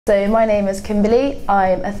So my name is Kimberley,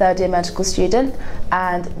 I'm a third year medical student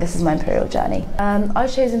and this is my Imperial journey. I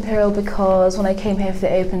chose Imperial because when I came here for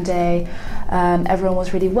the open day, everyone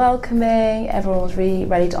was really welcoming, everyone was really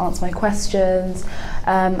ready to answer my questions.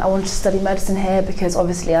 I wanted to study medicine here because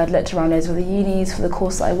obviously I'd looked around loads of the unis for the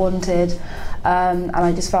course that I wanted, and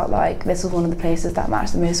I just felt like this was one of the places that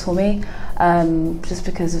matched the most for me, just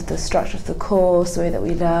because of the structure of the course, the way that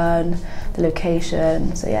we learn, the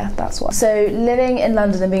location, so yeah, that's why. So living in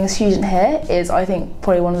London and being a student here is, I think,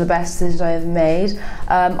 probably one of the best decisions I ever made.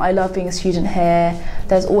 I love being a student here.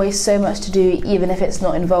 There's always so much to do, even if it's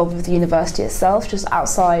not involved with the university itself, just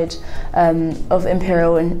outside of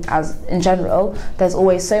Imperial and as in general, there's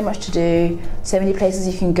always so much to do, so many places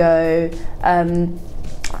you can go.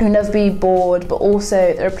 You'll never be bored, but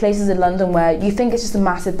also there are places in London where you think it's just a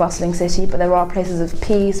massive bustling city, but there are places of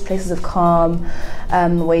peace, places of calm,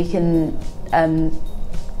 where you can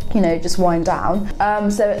just wind down.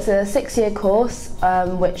 So it's a 6-year course,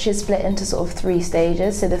 which is split into sort of 3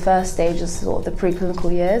 stages. So the first stage is sort of the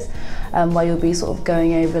preclinical years, where you'll be sort of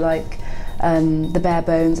going over like the bare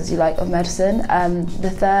bones, as you like, of medicine. The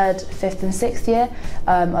 3rd, 5th and 6th year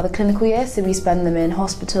are the clinical years, so we spend them in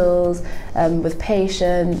hospitals with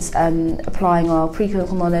patients, applying our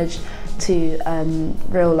preclinical knowledge to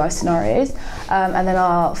real life scenarios. And then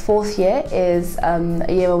our 4th year is a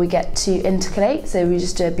year where we get to intercalate, so we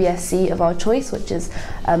just do a BSc of our choice, which is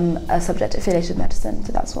a subject affiliated with medicine,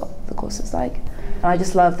 so that's what the course is like. And I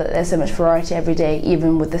just love that there's so much variety every day,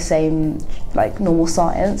 even with the same like normal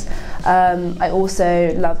science. I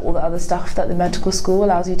also love all the other stuff that the medical school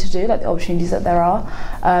allows you to do, like the opportunities that there are.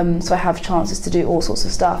 So I have chances to do all sorts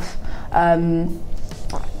of stuff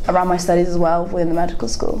around my studies as well within the medical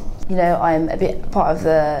school. You know, I'm a bit part of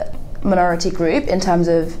the minority group in terms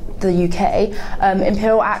of the UK.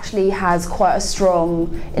 Imperial actually has quite a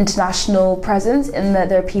strong international presence in that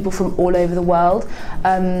there are people from all over the world.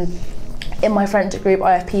 In my friendship group,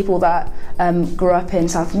 I have people that grew up in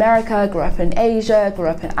South America, grew up in Asia, grew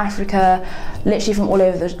up in Africa, literally from all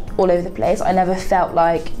over the place. I never felt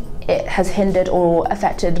like it has hindered or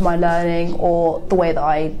affected my learning or the way that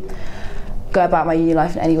I go about my uni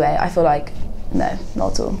life in any way. I feel like, no,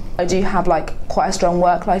 not at all. I do have like quite a strong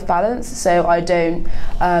work-life balance, so I don't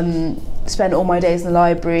spend all my days in the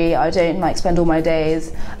library. I don't like spend all my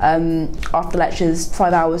days after lectures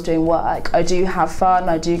 5 hours doing work. I do have fun,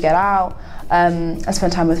 I do get out, and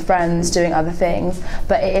spend time with friends doing other things,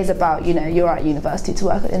 but it is about, you know, you're at university to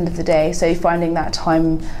work at the end of the day, so finding that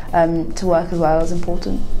time to work as well is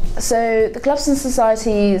important. So the clubs and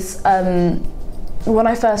societies, when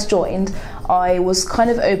I first joined, I was kind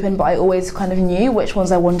of open, but I always kind of knew which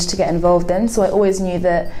ones I wanted to get involved in. So I always knew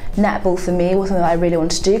that netball for me was something that I really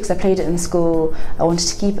wanted to do because I played it in school. I wanted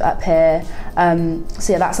to keep it up here.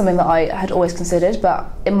 So yeah, that's something that I had always considered.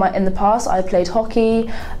 But in the past, I played hockey.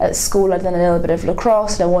 At school, I'd done a little bit of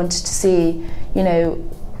lacrosse, and I wanted to see, you know,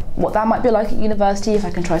 what that might be like at university, if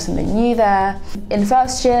I can try something new there. In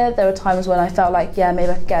first year, there were times when I felt like, yeah,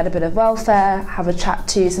 maybe I could get a bit of welfare, have a chat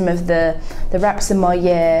to some of the reps in my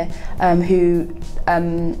year who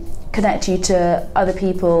connect you to other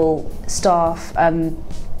people, staff, that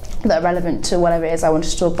are relevant to whatever it is I wanted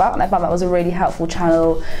to talk about, and I found that was a really helpful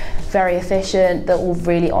channel, very efficient, they're all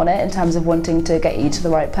really on it in terms of wanting to get you to the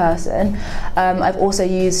right person. I've also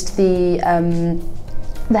used the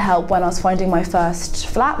help when I was finding my first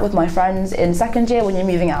flat with my friends in 2nd year. When you're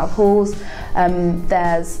moving out of halls,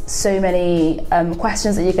 there's so many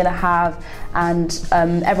questions that you're going to have, and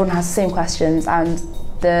everyone has the same questions, and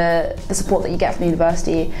the support that you get from the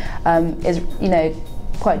university is, you know,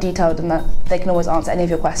 quite detailed, in that they can always answer any of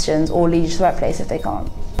your questions or lead you to the right place if they can't.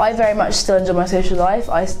 I very much still enjoy my social life.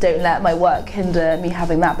 I don't let my work hinder me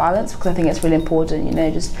having that balance, because I think it's really important, you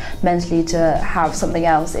know, just mentally to have something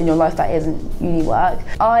else in your life that isn't uni work.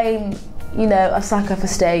 I'm, you know, a sucker for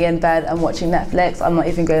staying in bed and watching Netflix. I'm not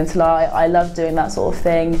even going to lie. I love doing that sort of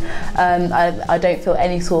thing. I don't feel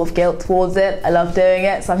any sort of guilt towards it. I love doing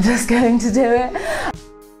it, so I'm just going to do it.